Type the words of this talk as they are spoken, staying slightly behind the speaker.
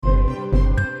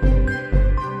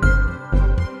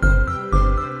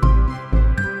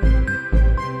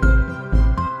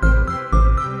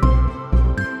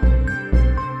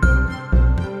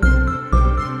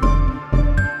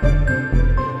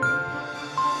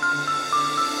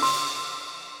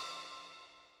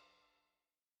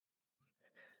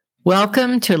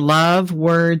Welcome to Love,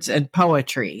 Words, and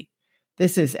Poetry.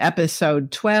 This is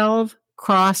episode 12,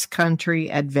 Cross Country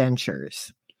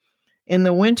Adventures. In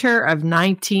the winter of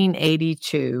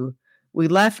 1982, we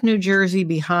left New Jersey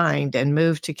behind and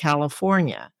moved to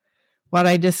California. What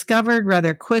I discovered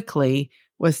rather quickly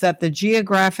was that the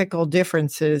geographical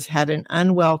differences had an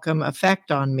unwelcome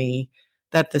effect on me,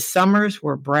 that the summers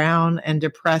were brown and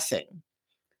depressing.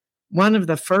 One of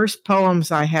the first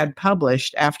poems I had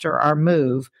published after our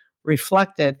move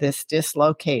reflected this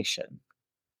dislocation.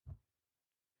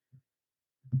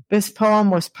 This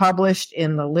poem was published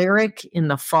in The Lyric in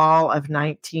the fall of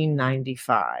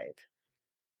 1995.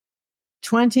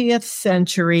 20th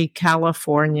century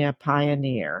California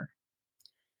pioneer.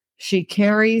 She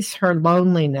carries her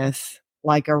loneliness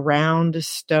like a round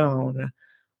stone,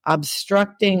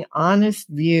 obstructing honest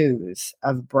views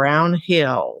of brown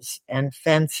hills and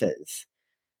fences,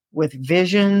 with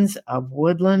visions of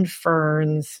woodland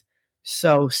ferns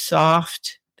so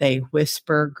soft they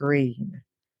whisper green.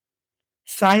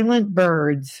 Silent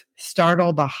birds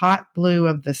startle the hot blue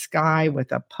of the sky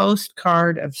with a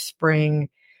postcard of spring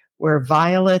where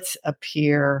violets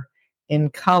appear in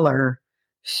color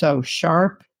so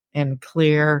sharp and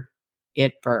clear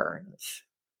it burns.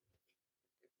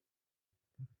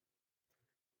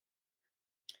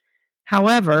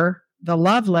 However, the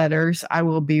love letters I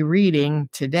will be reading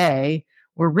today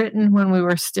were written when we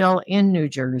were still in New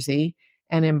Jersey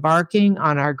and embarking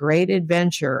on our great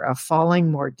adventure of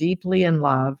falling more deeply in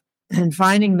love and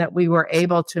finding that we were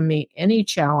able to meet any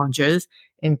challenges,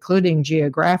 including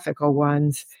geographical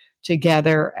ones,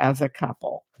 together as a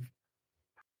couple.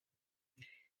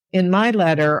 In my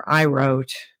letter, I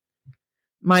wrote,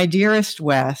 "My dearest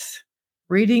Wes,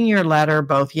 reading your letter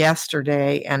both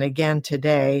yesterday and again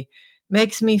today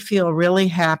makes me feel really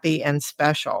happy and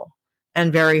special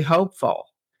and very hopeful.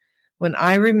 When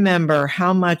I remember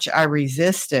how much I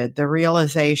resisted the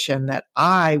realization that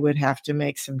I would have to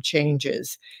make some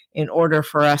changes in order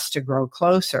for us to grow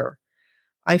closer,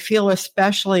 I feel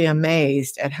especially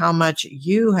amazed at how much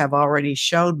you have already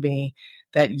showed me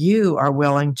that you are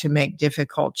willing to make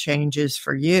difficult changes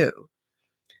for you.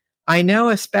 I know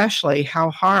especially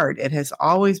how hard it has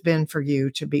always been for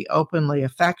you to be openly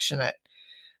affectionate,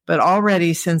 but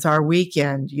already since our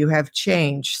weekend, you have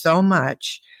changed so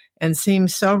much and seem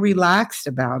so relaxed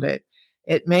about it.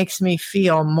 It makes me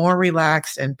feel more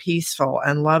relaxed and peaceful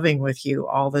and loving with you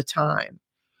all the time.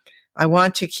 I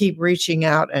want to keep reaching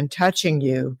out and touching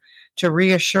you to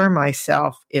reassure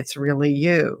myself it's really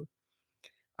you.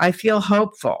 I feel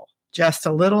hopeful, just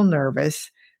a little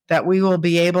nervous, that we will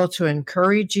be able to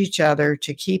encourage each other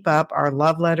to keep up our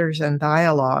love letters and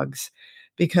dialogues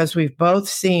because we've both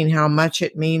seen how much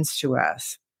it means to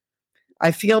us.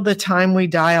 I feel the time we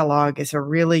dialogue is a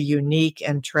really unique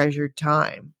and treasured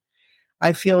time.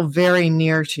 I feel very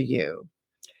near to you.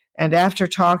 And after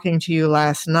talking to you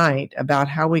last night about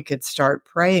how we could start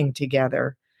praying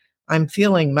together, I'm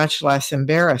feeling much less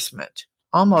embarrassment,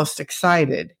 almost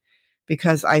excited,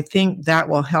 because I think that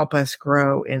will help us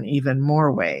grow in even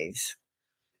more ways.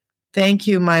 Thank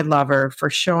you, my lover,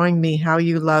 for showing me how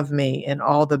you love me in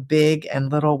all the big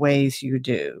and little ways you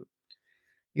do.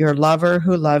 Your lover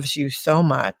who loves you so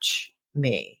much,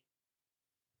 me."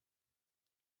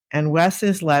 And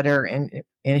Wes's letter, and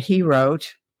he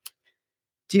wrote,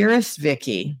 "Dearest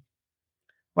Vicky,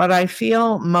 what I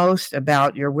feel most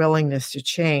about your willingness to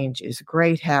change is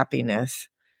great happiness,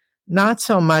 not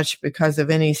so much because of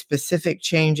any specific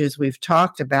changes we've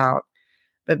talked about,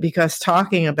 but because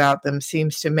talking about them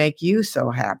seems to make you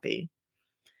so happy.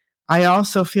 I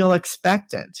also feel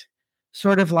expectant,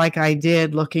 sort of like I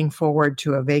did looking forward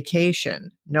to a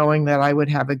vacation, knowing that I would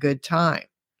have a good time.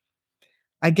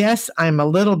 I guess I'm a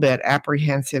little bit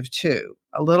apprehensive too,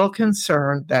 a little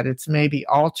concerned that it's maybe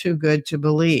all too good to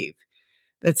believe,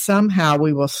 that somehow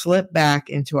we will slip back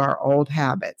into our old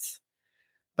habits.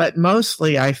 But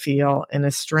mostly I feel, in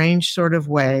a strange sort of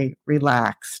way,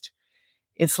 relaxed.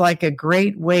 It's like a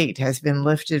great weight has been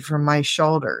lifted from my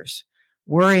shoulders,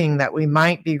 worrying that we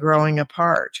might be growing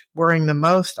apart, worrying the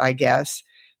most, I guess,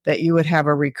 that you would have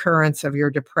a recurrence of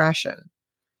your depression.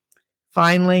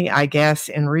 Finally, I guess,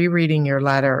 in rereading your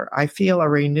letter, I feel a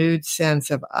renewed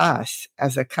sense of us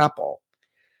as a couple.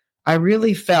 I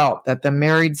really felt that the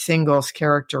married singles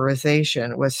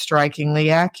characterization was strikingly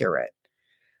accurate.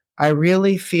 I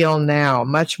really feel now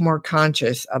much more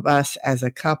conscious of us as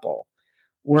a couple,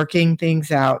 working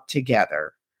things out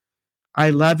together. I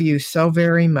love you so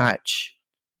very much.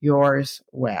 Yours,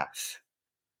 Wes."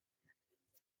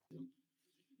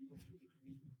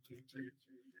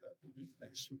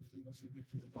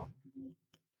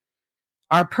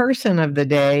 Our person of the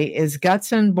day is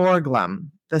Gutzon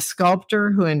Borglum, the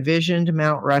sculptor who envisioned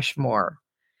Mount Rushmore.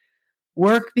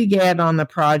 Work began on the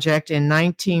project in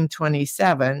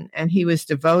 1927, and he was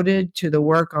devoted to the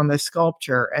work on the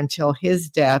sculpture until his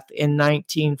death in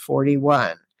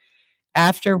 1941,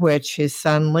 after which his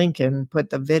son Lincoln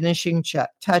put the finishing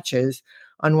touches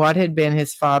on what had been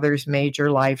his father's major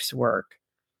life's work.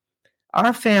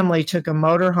 Our family took a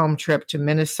motorhome trip to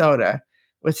Minnesota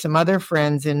with some other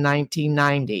friends in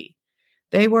 1990.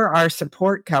 They were our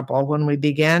support couple when we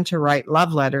began to write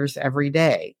love letters every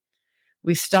day.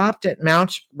 We stopped at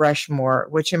Mount Rushmore,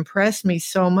 which impressed me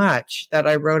so much that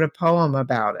I wrote a poem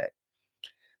about it.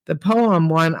 The poem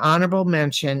won honorable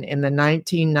mention in the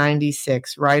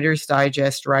 1996 Writer's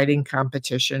Digest writing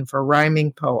competition for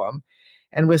rhyming poem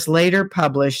and was later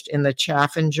published in the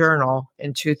Chaffin Journal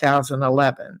in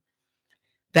 2011.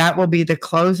 That will be the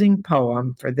closing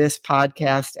poem for this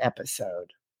podcast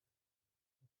episode.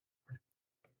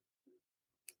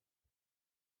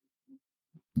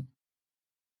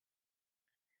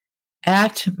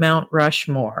 At Mount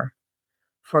Rushmore,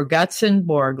 for Gutzon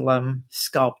Borglum,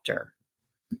 sculptor.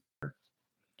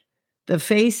 The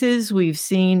faces we've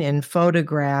seen in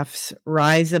photographs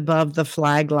rise above the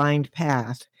flag-lined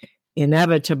path,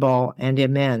 inevitable and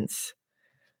immense.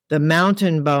 The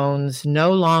mountain bones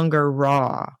no longer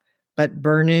raw, but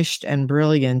burnished and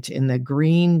brilliant in the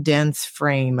green, dense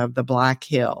frame of the black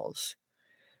hills.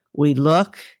 We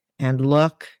look and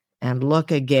look and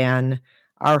look again,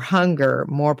 our hunger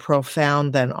more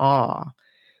profound than awe.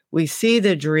 We see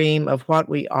the dream of what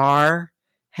we are,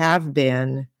 have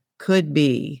been, could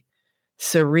be,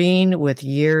 serene with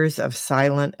years of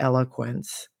silent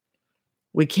eloquence.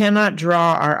 We cannot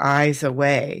draw our eyes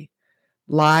away.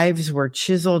 Lives were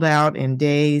chiseled out in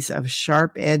days of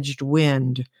sharp-edged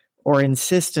wind or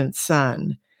insistent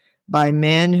sun by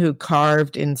men who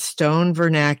carved in stone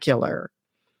vernacular,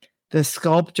 the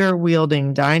sculptor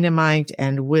wielding dynamite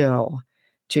and will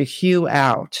to hew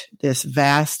out this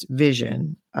vast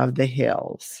vision of the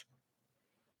hills.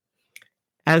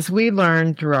 As we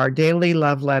learned through our daily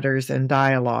love letters and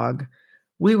dialogue,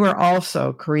 we were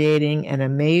also creating an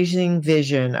amazing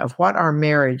vision of what our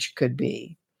marriage could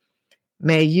be.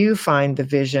 May you find the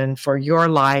vision for your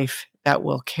life that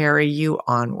will carry you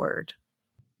onward.